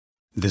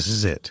This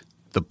is it.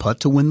 The putt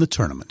to win the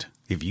tournament.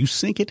 If you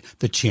sink it,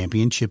 the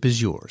championship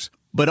is yours.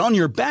 But on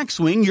your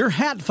backswing, your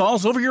hat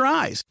falls over your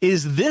eyes.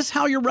 Is this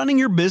how you're running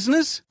your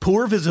business?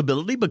 Poor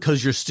visibility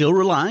because you're still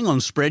relying on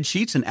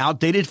spreadsheets and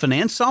outdated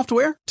finance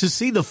software? To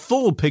see the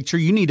full picture,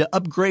 you need to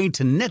upgrade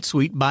to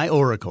NetSuite by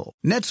Oracle.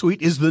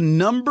 NetSuite is the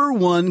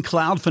 #1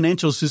 cloud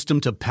financial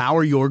system to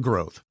power your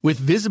growth. With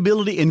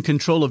visibility and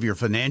control of your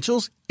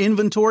financials,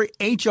 inventory,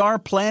 HR,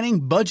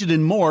 planning, budget,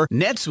 and more,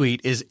 NetSuite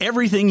is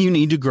everything you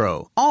need to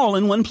grow, all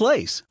in one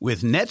place.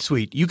 With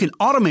NetSuite, you can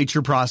automate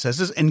your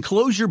processes and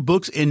close your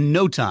books in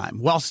no time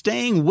while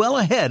staying well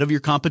ahead of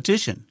your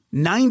competition.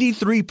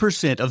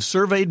 93% of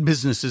surveyed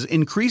businesses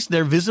increased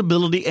their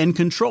visibility and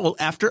control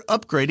after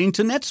upgrading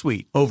to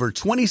NetSuite. Over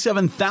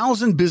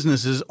 27,000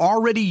 businesses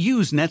already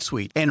use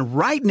NetSuite. And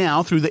right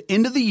now, through the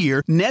end of the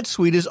year,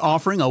 NetSuite is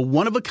offering a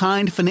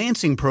one-of-a-kind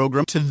financing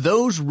program to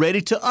those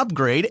ready to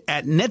upgrade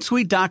at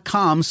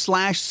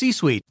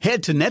netsuite.com/C-Suite.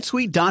 Head to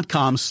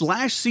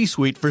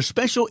netsuite.com/C-Suite for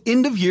special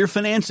end-of-year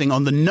financing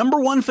on the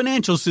 #1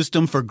 financial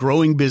system for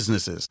growing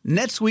businesses.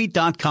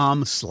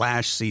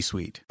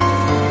 netsuite.com/C-Suite.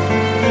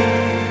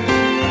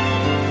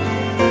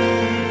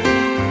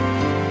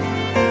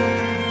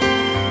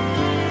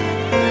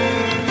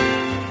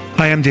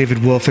 Hi, I'm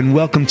David Wolf, and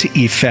welcome to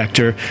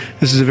E-Factor.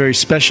 This is a very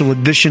special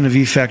edition of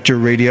E-Factor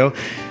Radio.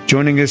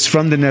 Joining us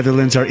from the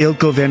Netherlands are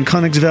Eelco Van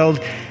Koningsveld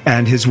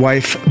and his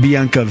wife,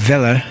 Bianca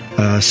Velle.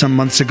 Some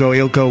months ago,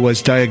 Eelco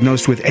was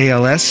diagnosed with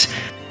ALS.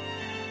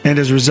 And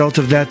as a result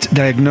of that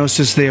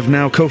diagnosis, they have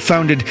now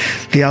co-founded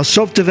the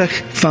Alsopteweg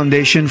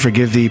Foundation.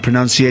 Forgive the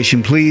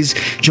pronunciation, please.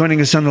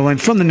 Joining us on the line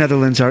from the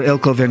Netherlands are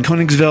Eelco Van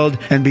Koningsveld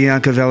and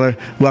Bianca Velle.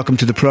 Welcome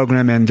to the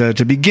program. And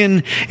to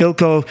begin,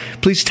 Eelco,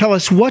 please tell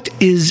us, what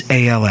is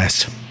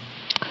ALS?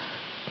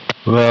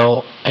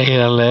 Well,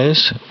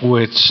 ALS,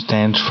 which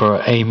stands for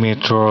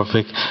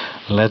amyotrophic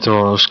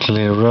lateral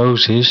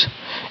sclerosis,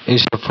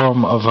 is a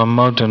form of a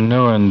motor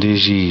neuron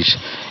disease.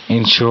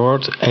 In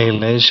short,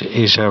 ALS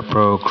is a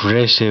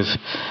progressive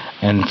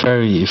and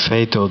very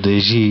fatal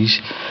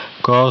disease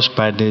caused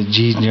by the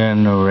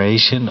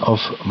degeneration of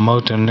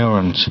motor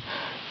neurons,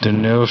 the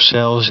nerve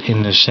cells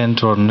in the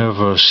central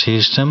nervous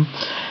system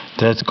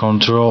that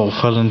control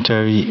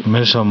voluntary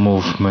muscle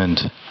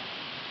movement.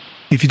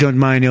 If you don't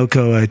mind,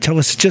 Eelco, tell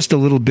us just a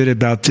little bit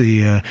about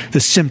the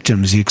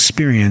symptoms, the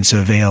experience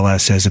of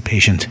ALS as a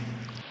patient.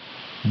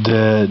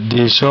 The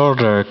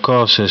disorder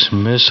causes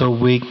muscle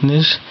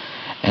weakness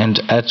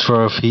and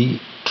atrophy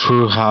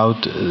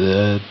throughout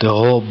the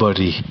whole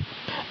body,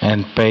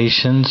 and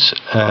patients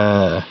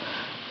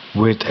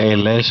with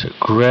ALS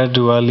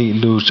gradually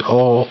lose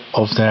all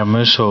of their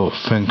muscle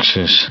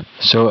functions.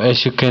 So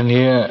as you can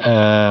hear,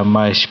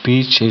 my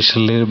speech is a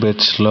little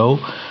bit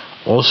slow,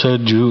 also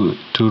due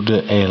to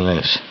the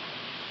ALS.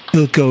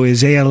 Eelco,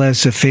 is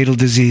ALS a fatal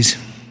disease?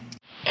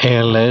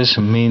 ALS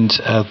means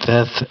a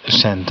death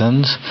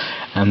sentence,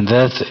 and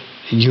death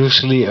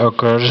usually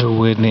occurs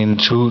within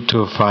 2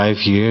 to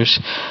 5 years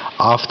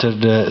after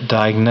the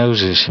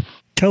diagnosis.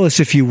 Tell us,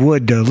 if you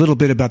would, a little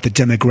bit about the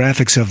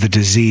demographics of the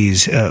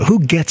disease. Who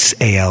gets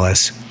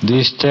ALS?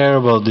 This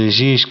terrible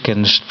disease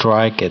can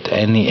strike at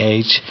any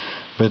age,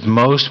 but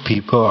most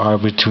people are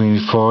between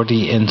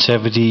 40 and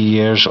 70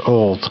 years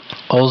old.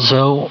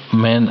 Also,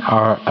 men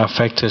are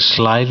affected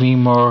slightly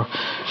more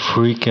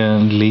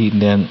frequently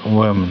than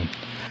women.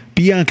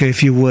 Bianca,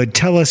 if you would,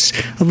 tell us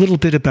a little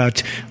bit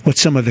about what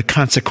some of the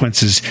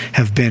consequences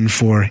have been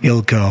for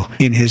Eelco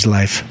in his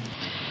life.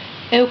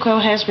 Eelco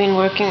has been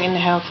working in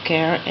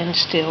healthcare and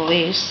still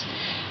is.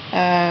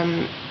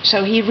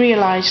 So he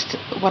realized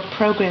what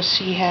progress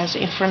he has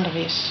in front of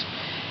us,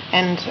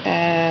 and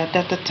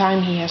that the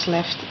time he has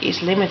left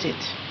is limited.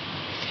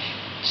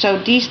 So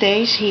these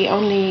days he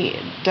only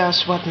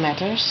does what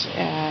matters,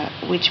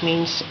 which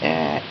means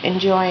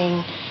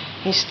enjoying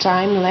his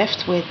time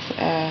left with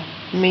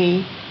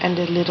me and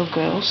the little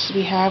girls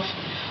we have.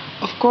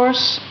 Of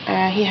course,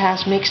 he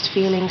has mixed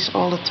feelings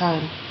all the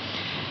time.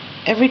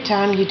 Every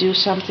time you do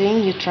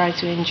something, you try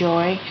to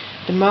enjoy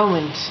the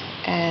moment,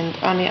 and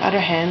on the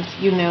other hand,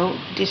 you know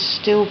this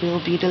still will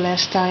be the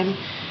last time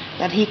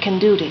that he can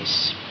do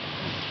this.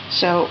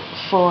 So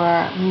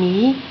for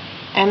me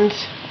and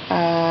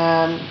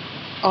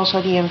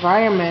also the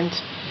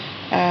environment,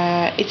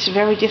 it's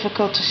very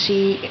difficult to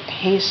see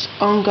his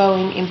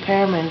ongoing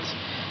impairment,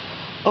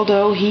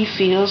 although he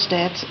feels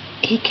that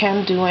he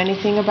can't do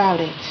anything about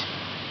it.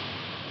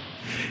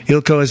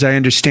 Eelco, as I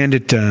understand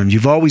it,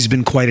 you've always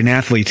been quite an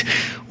athlete.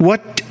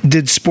 What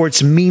did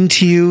sports mean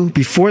to you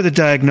before the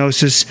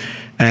diagnosis,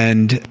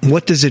 and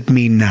what does it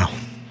mean now?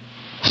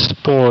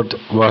 Sport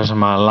was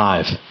my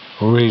life,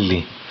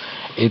 really.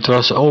 It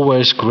was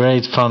always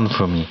great fun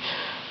for me.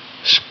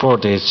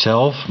 Sport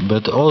itself,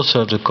 but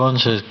also the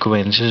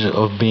consequences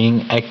of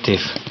being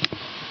active.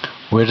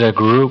 With a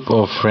group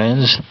of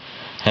friends,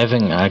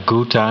 having a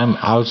good time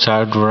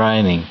outside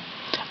riding.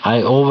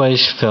 I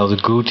always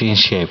felt good in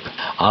shape.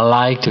 I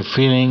like the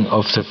feeling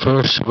of the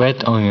first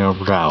sweat on your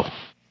brow.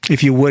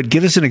 If you would,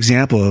 give us an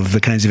example of the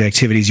kinds of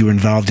activities you were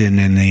involved in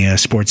the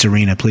sports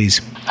arena,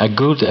 please. A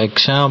good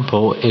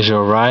example is a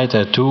ride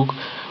I took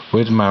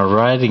with my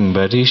riding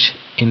buddies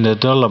in the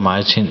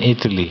Dolomites in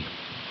Italy.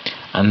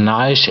 A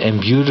nice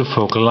and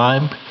beautiful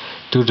climb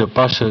to the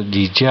Passo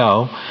di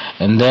Giao,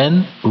 and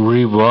then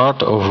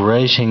reward of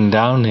racing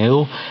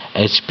downhill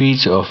at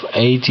speeds of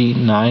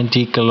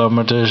 80-90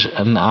 kilometers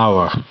an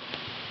hour.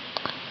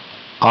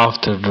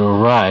 After the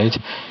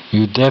ride,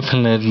 you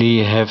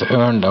definitely have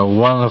earned a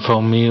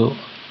wonderful meal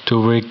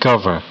to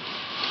recover.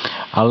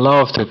 I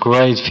love the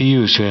great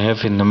views you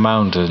have in the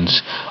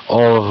mountains,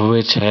 all of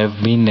which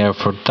have been there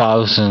for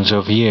thousands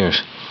of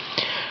years.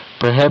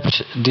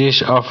 Perhaps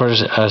this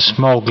offers a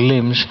small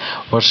glimpse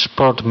what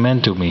sport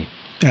meant to me.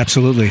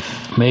 Absolutely.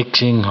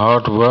 Mixing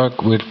hard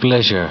work with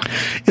pleasure.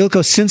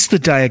 Eelco, since the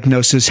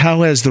diagnosis,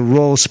 how has the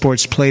role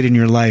sports played in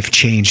your life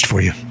changed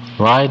for you?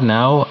 Right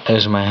now,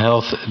 as my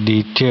health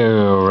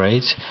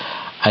deteriorates,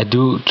 I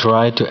do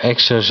try to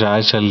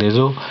exercise a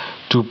little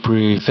to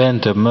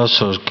prevent the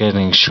muscles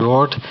getting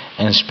short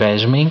and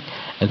spasming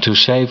and to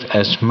save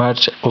as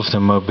much of the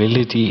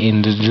mobility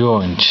in the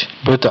joints.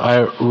 But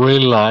I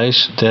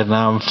realize that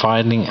I'm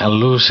fighting a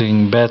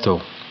losing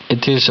battle.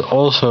 It is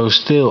also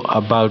still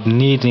about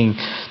needing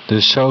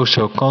the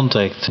social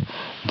contact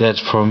that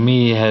for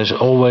me has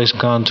always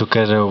gone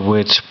together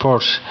with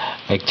sports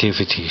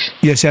activities.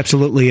 Yes,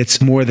 absolutely. It's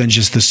more than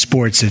just the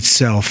sports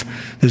itself.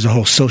 There's a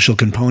whole social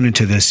component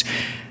to this.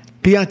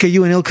 Bianca,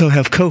 you and Eelco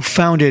have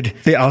co-founded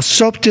the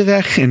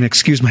Alsopteweg, and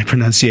excuse my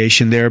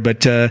pronunciation there, but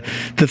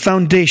the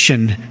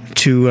foundation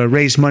to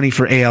raise money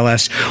for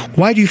ALS.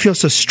 Why do you feel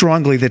so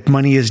strongly that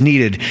money is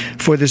needed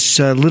for this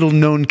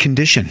little-known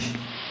condition?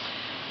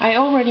 I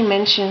already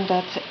mentioned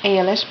that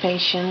ALS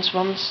patients,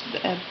 once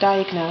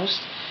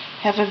diagnosed,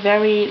 have a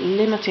very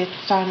limited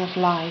time of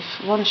life.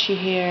 Once you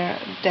hear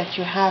that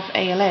you have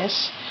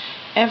ALS,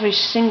 every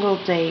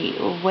single day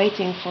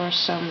waiting for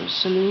some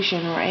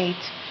solution or aid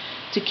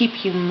to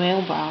keep you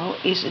mobile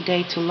is a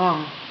day too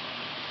long.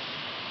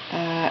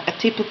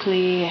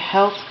 Typically,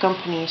 health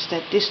companies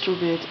that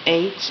distribute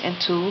aids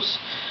and tools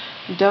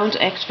don't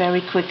act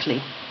very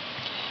quickly.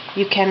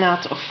 You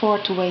cannot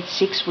afford to wait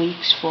 6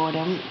 weeks for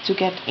them to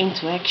get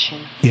into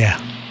action. Yeah.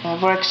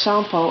 For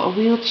example, a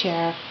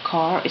wheelchair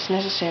car is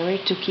necessary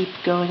to keep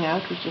going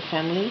out with your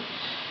family,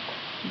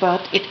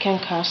 but it can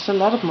cost a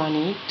lot of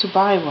money to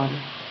buy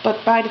one.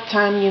 But by the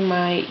time you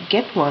might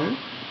get one,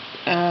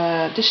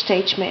 the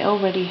stage may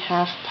already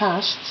have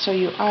passed, so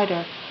you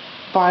either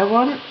buy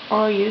one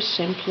or you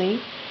simply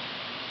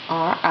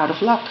are out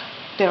of luck.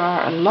 There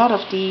are a lot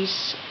of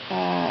these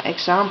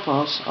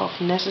examples of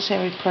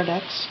necessary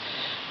products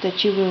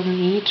that you will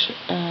need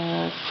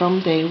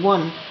from day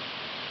one.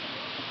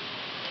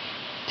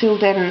 Till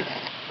then,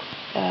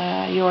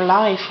 your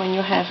life when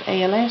you have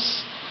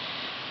ALS,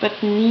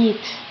 but you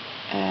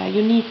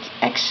need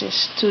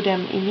access to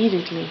them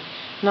immediately,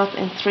 not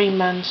in 3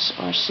 months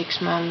or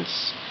 6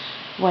 months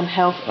when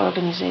health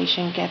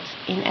organizations get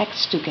in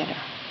acts together.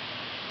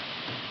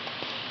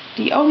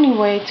 The only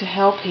way to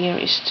help here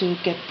is to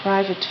get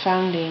private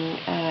funding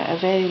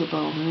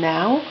available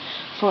now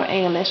for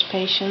ALS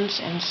patients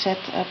and set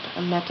up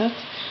a method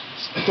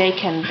they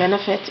can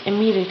benefit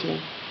immediately.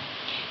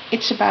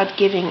 It's about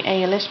giving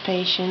ALS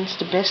patients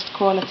the best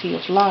quality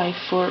of life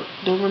for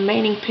the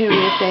remaining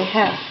period they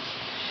have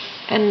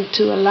and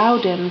to allow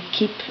them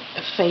keep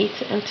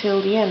faith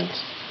until the end.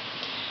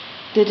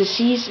 The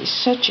disease is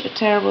such a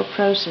terrible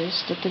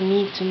process that the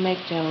need to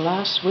make their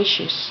last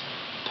wishes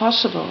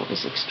possible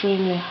is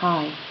extremely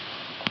high.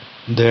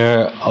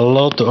 There are a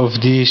lot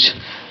of these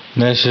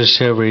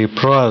necessary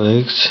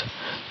products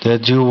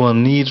that you will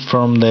need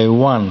from day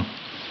one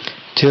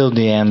till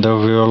the end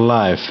of your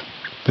life.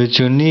 But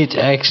you need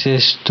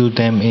access to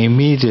them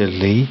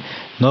immediately,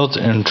 not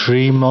in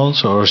 3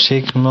 months or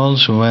 6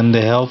 months when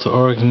the health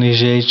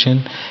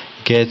organization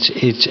gets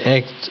its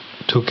act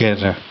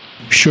together.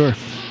 Sure.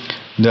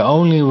 The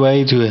only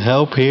way to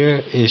help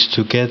here is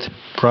to get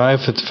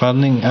private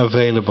funding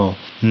available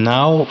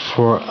now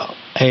for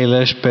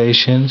ALS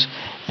patients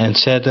and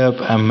set up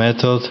a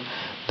method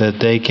that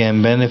they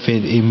can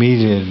benefit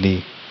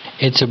immediately.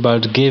 It's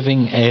about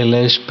giving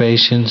ALS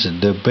patients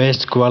the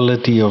best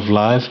quality of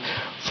life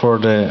for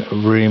the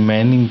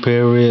remaining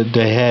period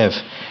they have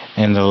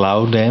and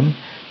allow them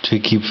to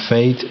keep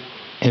faith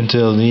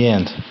until the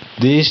end.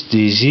 This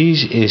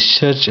disease is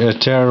such a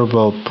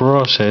terrible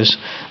process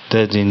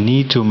that the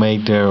need to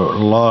make their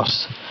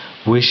last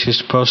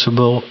wishes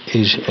possible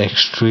is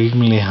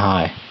extremely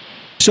high.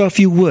 So if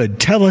you would,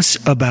 tell us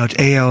about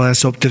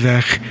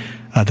Alsopteweg,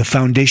 the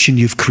foundation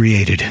you've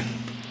created.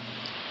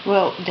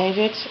 Well,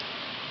 David,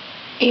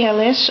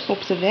 ALS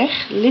op de weg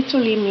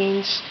literally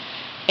means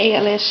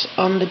ALS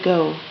on the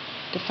go.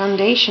 The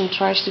foundation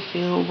tries to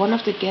fill one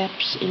of the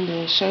gaps in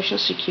the social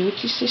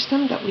security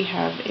system that we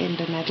have in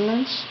the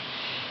Netherlands,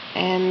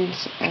 and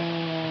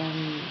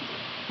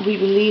we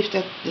believe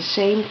that the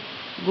same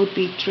would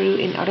be true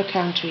in other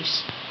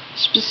countries,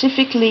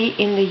 specifically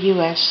in the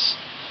US.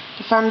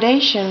 The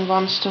foundation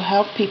wants to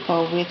help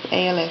people with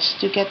ALS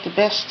to get the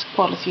best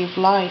quality of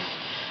life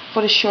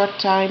for the short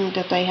time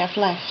that they have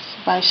left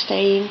by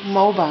staying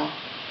mobile,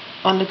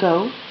 on the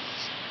go,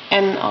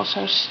 and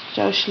also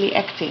socially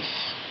active.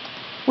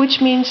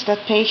 Which means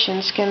that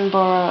patients can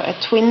borrow a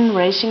twin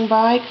racing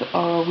bike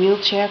or a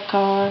wheelchair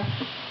car,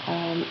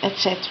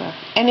 etc.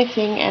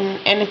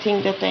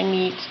 Anything that they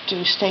need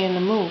to stay in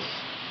the move.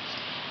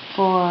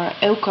 For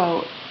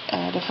Eelco,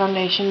 the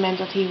foundation meant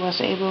that he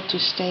was able to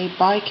stay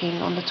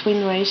biking on the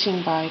twin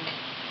racing bike,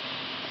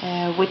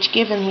 which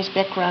given his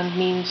background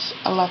means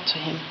a lot to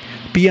him.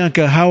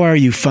 Bianca, how are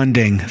you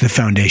funding the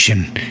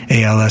foundation,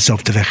 ALS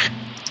op de weg?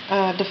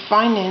 The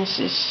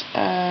finances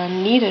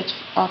needed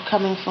are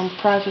coming from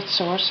private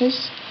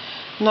sources,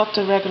 not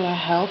the regular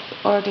health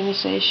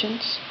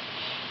organizations.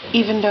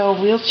 Even though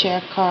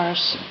wheelchair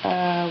cars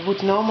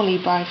would normally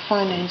be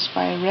financed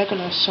by a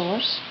regular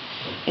source,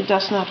 it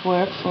does not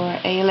work for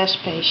ALS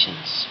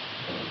patients.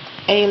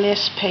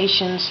 ALS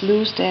patients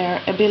lose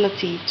their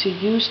ability to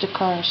use the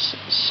cars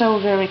so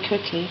very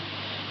quickly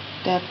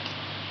that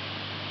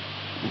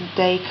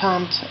they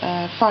can't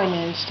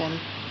finance them.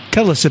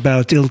 Tell us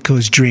about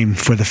Eelco's dream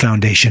for the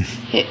foundation.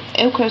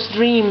 Eelco's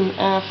dream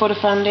for the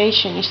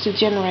foundation is to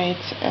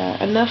generate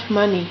enough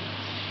money,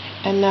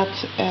 and not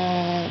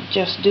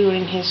just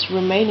during his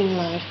remaining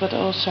life, but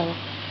also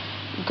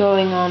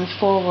going on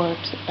forward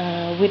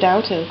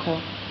without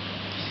Eelco.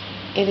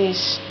 It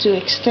is to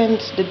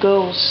extend the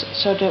goals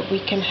so that we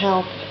can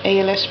help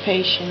ALS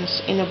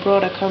patients in a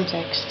broader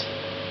context.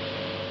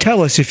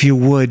 Tell us, if you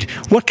would,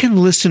 what can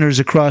listeners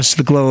across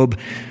the globe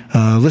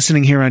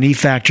listening here on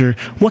eFactor,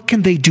 what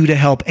can they do to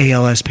help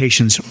ALS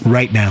patients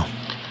right now?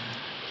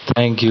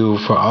 Thank you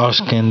for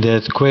asking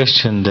that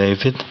question,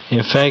 David.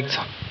 In fact,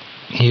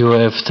 you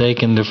have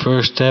taken the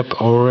first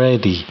step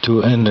already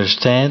to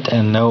understand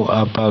and know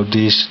about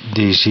this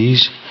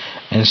disease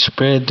and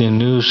spread the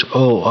news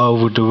all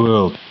over the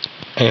world.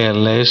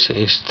 ALS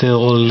is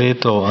still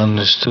little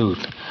understood,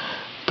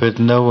 but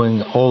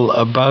knowing all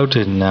about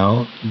it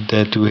now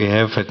that we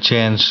have a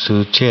chance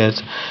to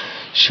chat,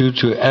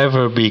 should you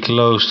ever be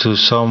close to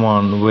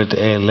someone with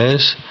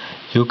ALS,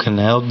 you can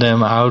help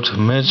them out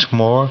much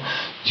more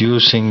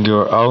using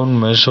your own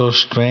muscle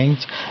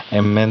strength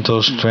and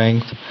mental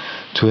strength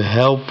to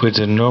help with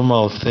the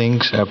normal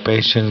things a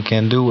patient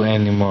can do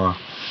anymore.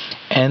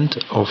 And,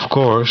 of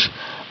course,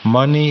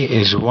 money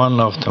is one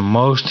of the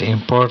most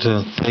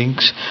important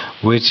things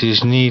which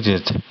is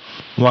needed.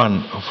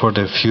 One, for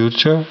the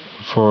future,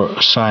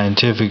 for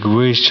scientific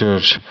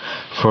research,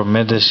 for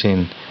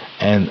medicine,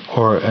 and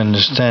or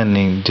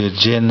understanding the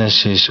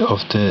genesis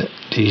of the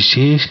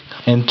disease.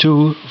 And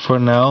two, for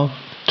now,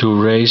 to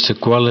raise the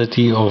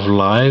quality of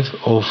life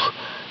of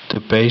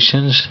the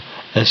patients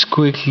as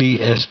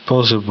quickly as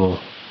possible.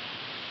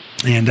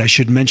 And I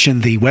should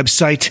mention the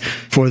website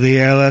for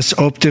the ALS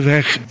op de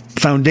weg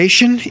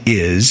Foundation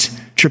is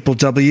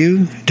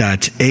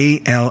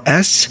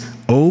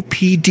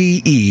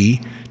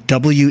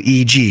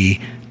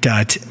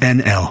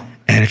www.alsopdeweg.nl.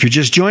 And if you're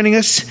just joining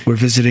us, we're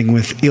visiting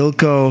with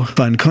Eelco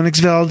Van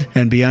Koningsveld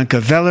and Bianca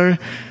Veller.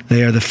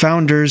 They are the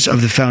founders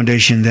of the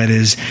foundation that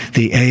is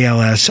the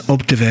ALS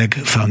op de weg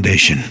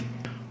Foundation.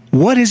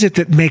 What is it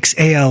that makes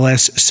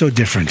ALS so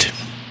different?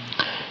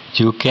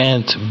 You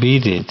can't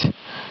beat it.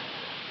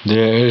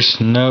 There is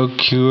no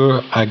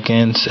cure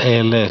against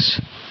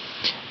ALS.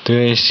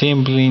 There is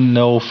simply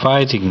no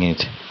fighting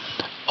it.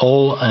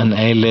 All an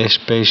ALS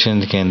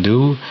patient can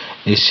do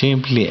is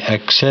simply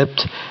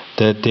accept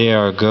that they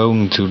are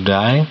going to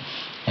die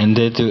and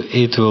that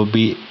it will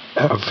be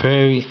a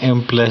very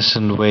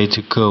unpleasant way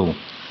to go.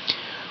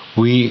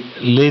 We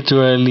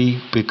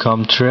literally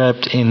become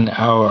trapped in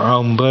our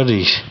own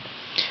bodies,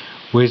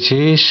 which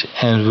is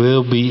and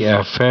will be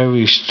a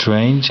very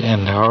strange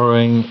and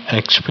harrowing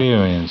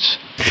experience.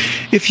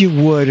 If you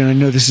would, and I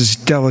know this is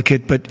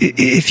delicate, but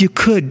if you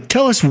could,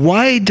 tell us,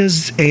 why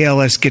does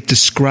ALS get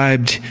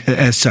described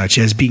as such,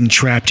 as being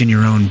trapped in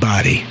your own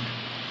body?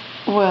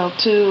 Well,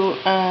 to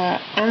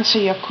answer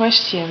your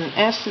question,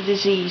 as the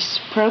disease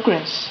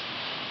progresses,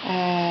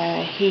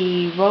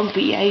 he won't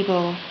be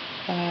able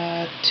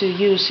to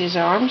use his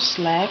arms,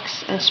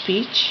 legs, and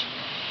speech.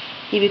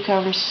 He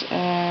becomes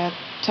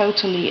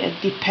totally a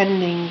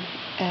depending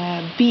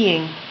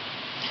being.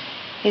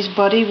 His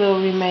body will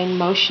remain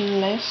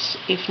motionless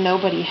if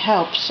nobody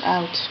helps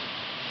out.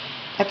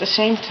 At the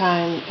same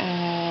time,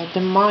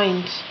 the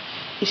mind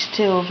is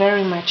still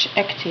very much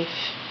active,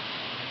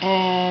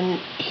 and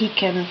he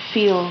can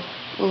feel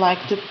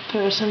like the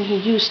person he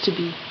used to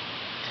be,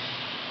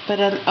 but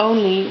then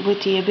only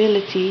with the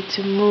ability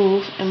to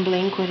move and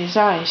blink with his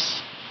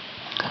eyes.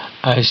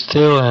 I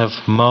still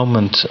have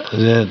moments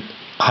that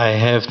I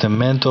have the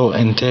mental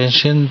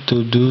intention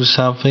to do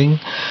something,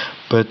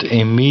 but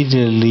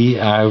immediately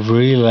I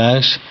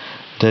realize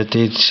that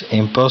it's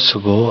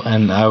impossible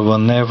and I will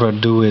never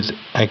do it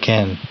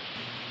again.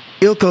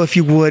 Eelco, if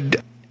you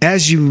would,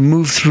 as you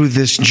move through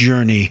this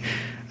journey,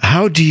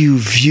 how do you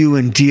view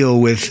and deal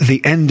with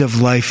the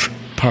end-of-life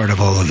part of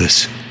all of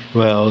this?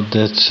 Well,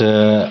 that's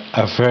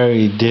a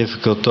very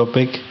difficult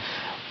topic,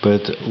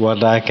 But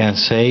what I can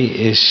say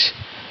is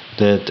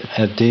that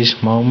at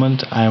this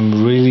moment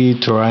I'm really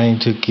trying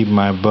to keep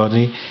my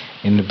body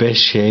in the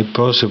best shape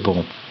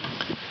possible.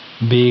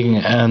 Being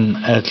an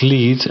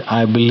athlete,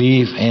 I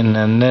believe in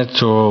a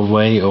natural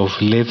way of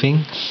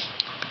living.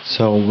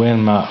 So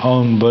when my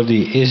own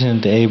body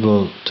isn't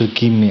able to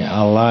keep me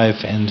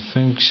alive and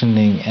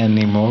functioning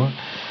anymore,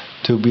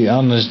 to be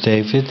honest,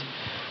 David,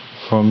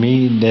 for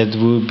me that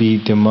would be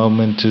the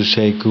moment to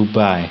say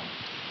goodbye.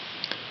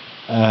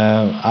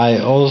 I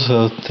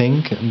also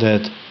think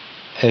that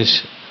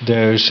as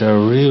there's a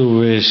real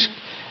risk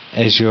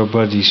as your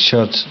body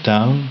shuts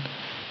down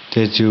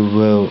that you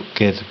will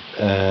get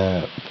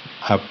a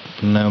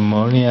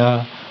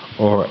pneumonia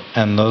or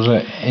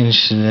another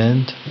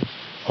incident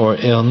or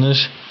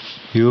illness,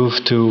 you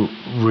have to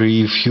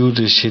review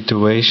the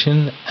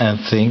situation and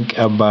think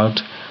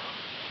about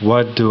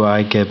what do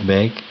I get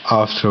back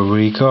after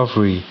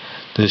recovery,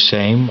 the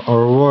same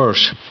or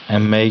worse,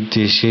 and make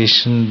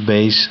decisions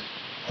based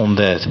on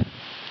that.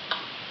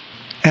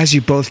 As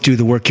you both do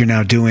the work you're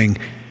now doing,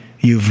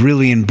 you've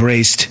really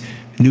embraced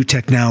new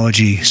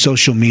technology,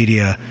 social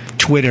media,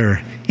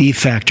 Twitter,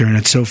 E-Factor,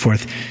 and so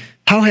forth.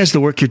 How has the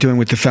work you're doing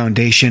with the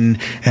foundation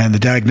and the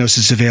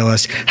diagnosis of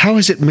ALS, how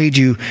has it made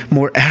you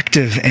more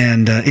active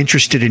and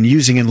interested in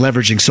using and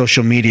leveraging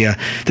social media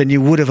than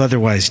you would have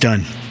otherwise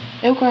done?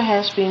 Eelco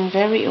has been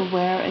very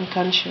aware and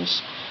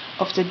conscious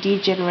of the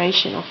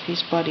degeneration of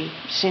his body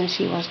since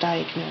he was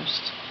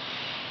diagnosed.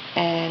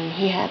 And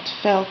he had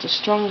felt the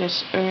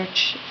strongest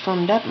urge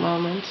from that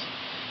moment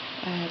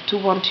to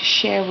want to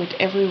share with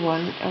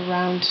everyone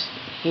around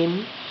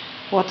him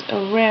what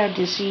a rare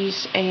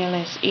disease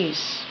ALS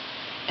is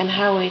and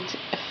how it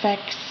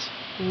affects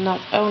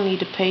not only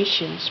the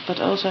patients but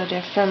also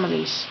their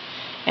families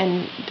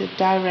and the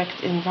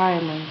direct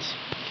environment.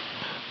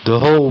 The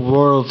whole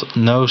world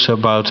knows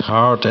about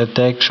heart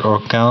attacks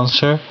or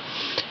cancer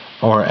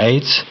or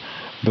AIDS,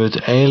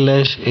 but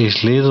ALS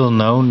is little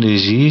known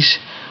disease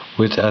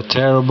with a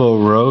terrible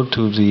road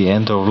to the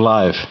end of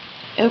life.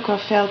 Eelco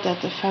felt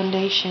that the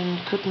foundation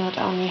could not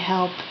only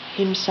help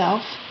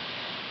himself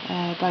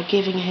by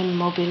giving him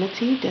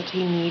mobility that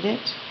he needed,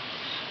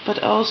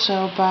 but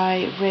also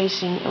by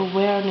raising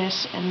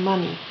awareness and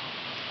money.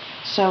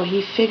 So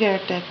he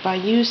figured that by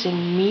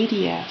using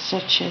media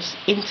such as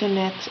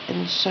internet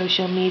and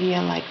social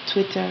media like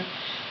Twitter,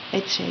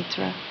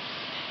 etc.,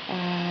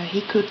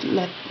 he could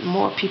let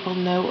more people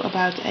know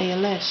about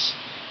ALS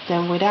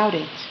than without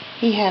it.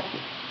 He had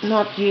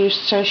not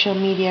used social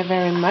media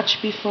very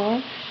much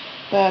before,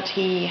 but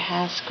he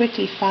has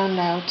quickly found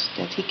out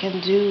that he can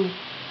do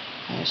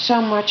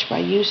so much by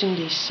using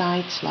these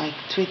sites like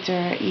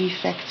Twitter,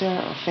 E-Factor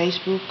or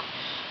Facebook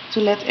to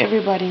let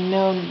everybody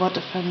know what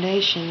the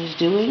foundation is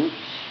doing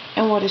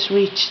and what is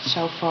reached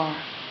so far.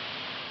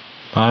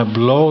 My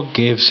blog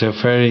gives a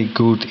very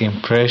good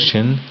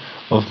impression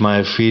of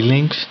my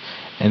feelings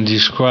and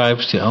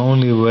describes the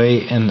only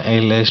way an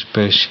ALS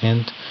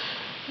patient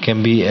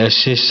can be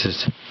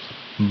assisted,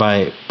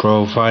 by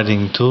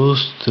providing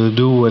tools to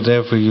do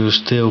whatever you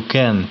still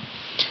can,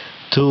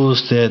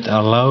 tools that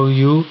allow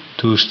you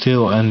to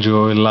still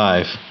enjoy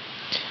life,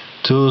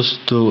 tools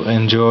to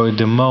enjoy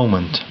the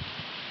moment.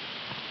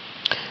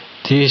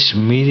 This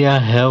media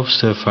helps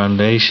the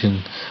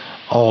foundation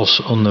als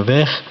on the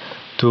weg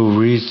to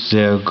reach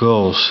their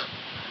goals.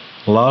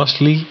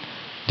 Lastly,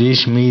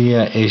 this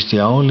media is the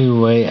only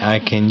way I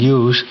can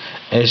use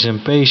as a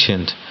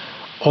patient.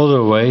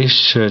 Other ways,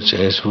 such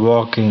as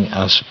walking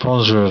a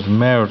sponsored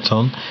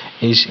marathon,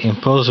 is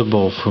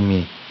impossible for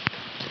me.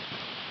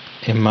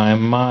 In my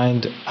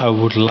mind, I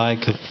would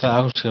like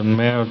 1,000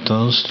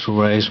 marathons to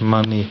raise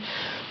money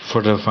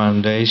for the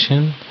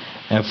foundation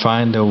and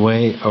find a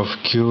way of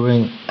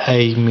curing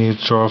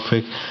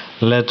amyotrophic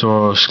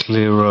lateral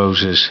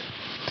sclerosis.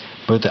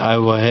 But I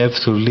will have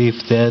to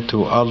leave that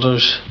to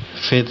others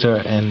fitter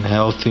and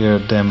healthier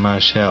than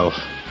myself.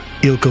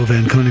 Eelco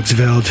Van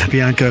Koningsveld,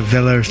 Bianca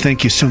Veller,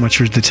 thank you so much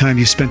for the time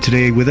you spent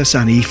today with us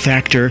on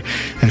E-Factor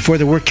and for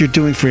the work you're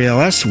doing for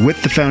ALS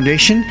with the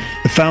foundation.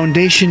 The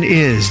foundation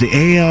is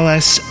the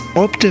ALS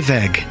Op de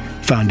Weg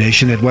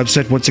Foundation. That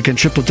website, once again,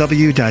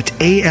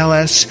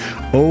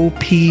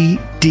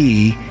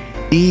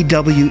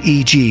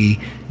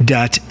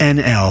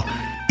 www.alsopdeweg.nl.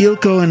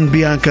 Eelco and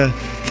Bianca,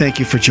 thank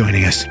you for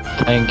joining us.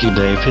 Thank you,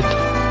 David.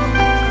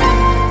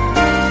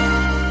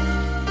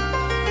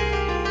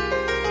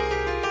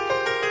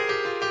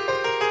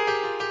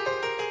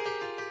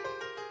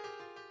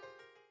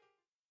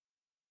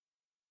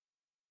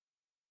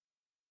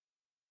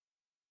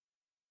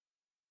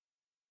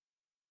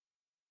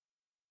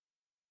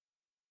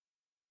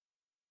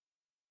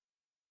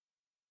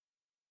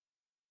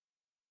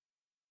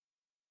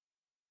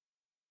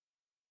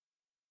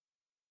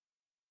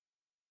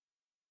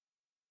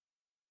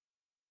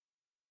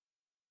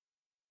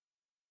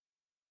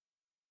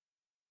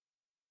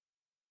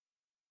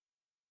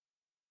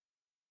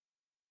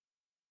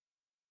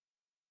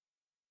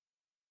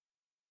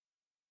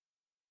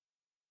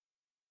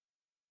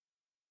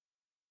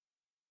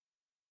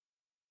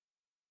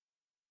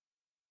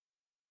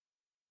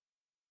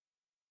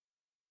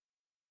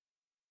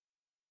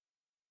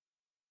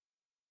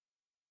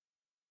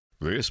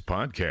 This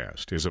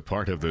podcast is a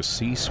part of the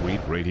C-Suite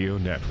Radio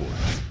Network.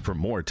 For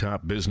more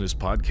top business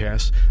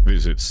podcasts,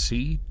 visit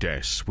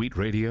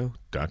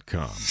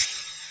c-suiteradio.com.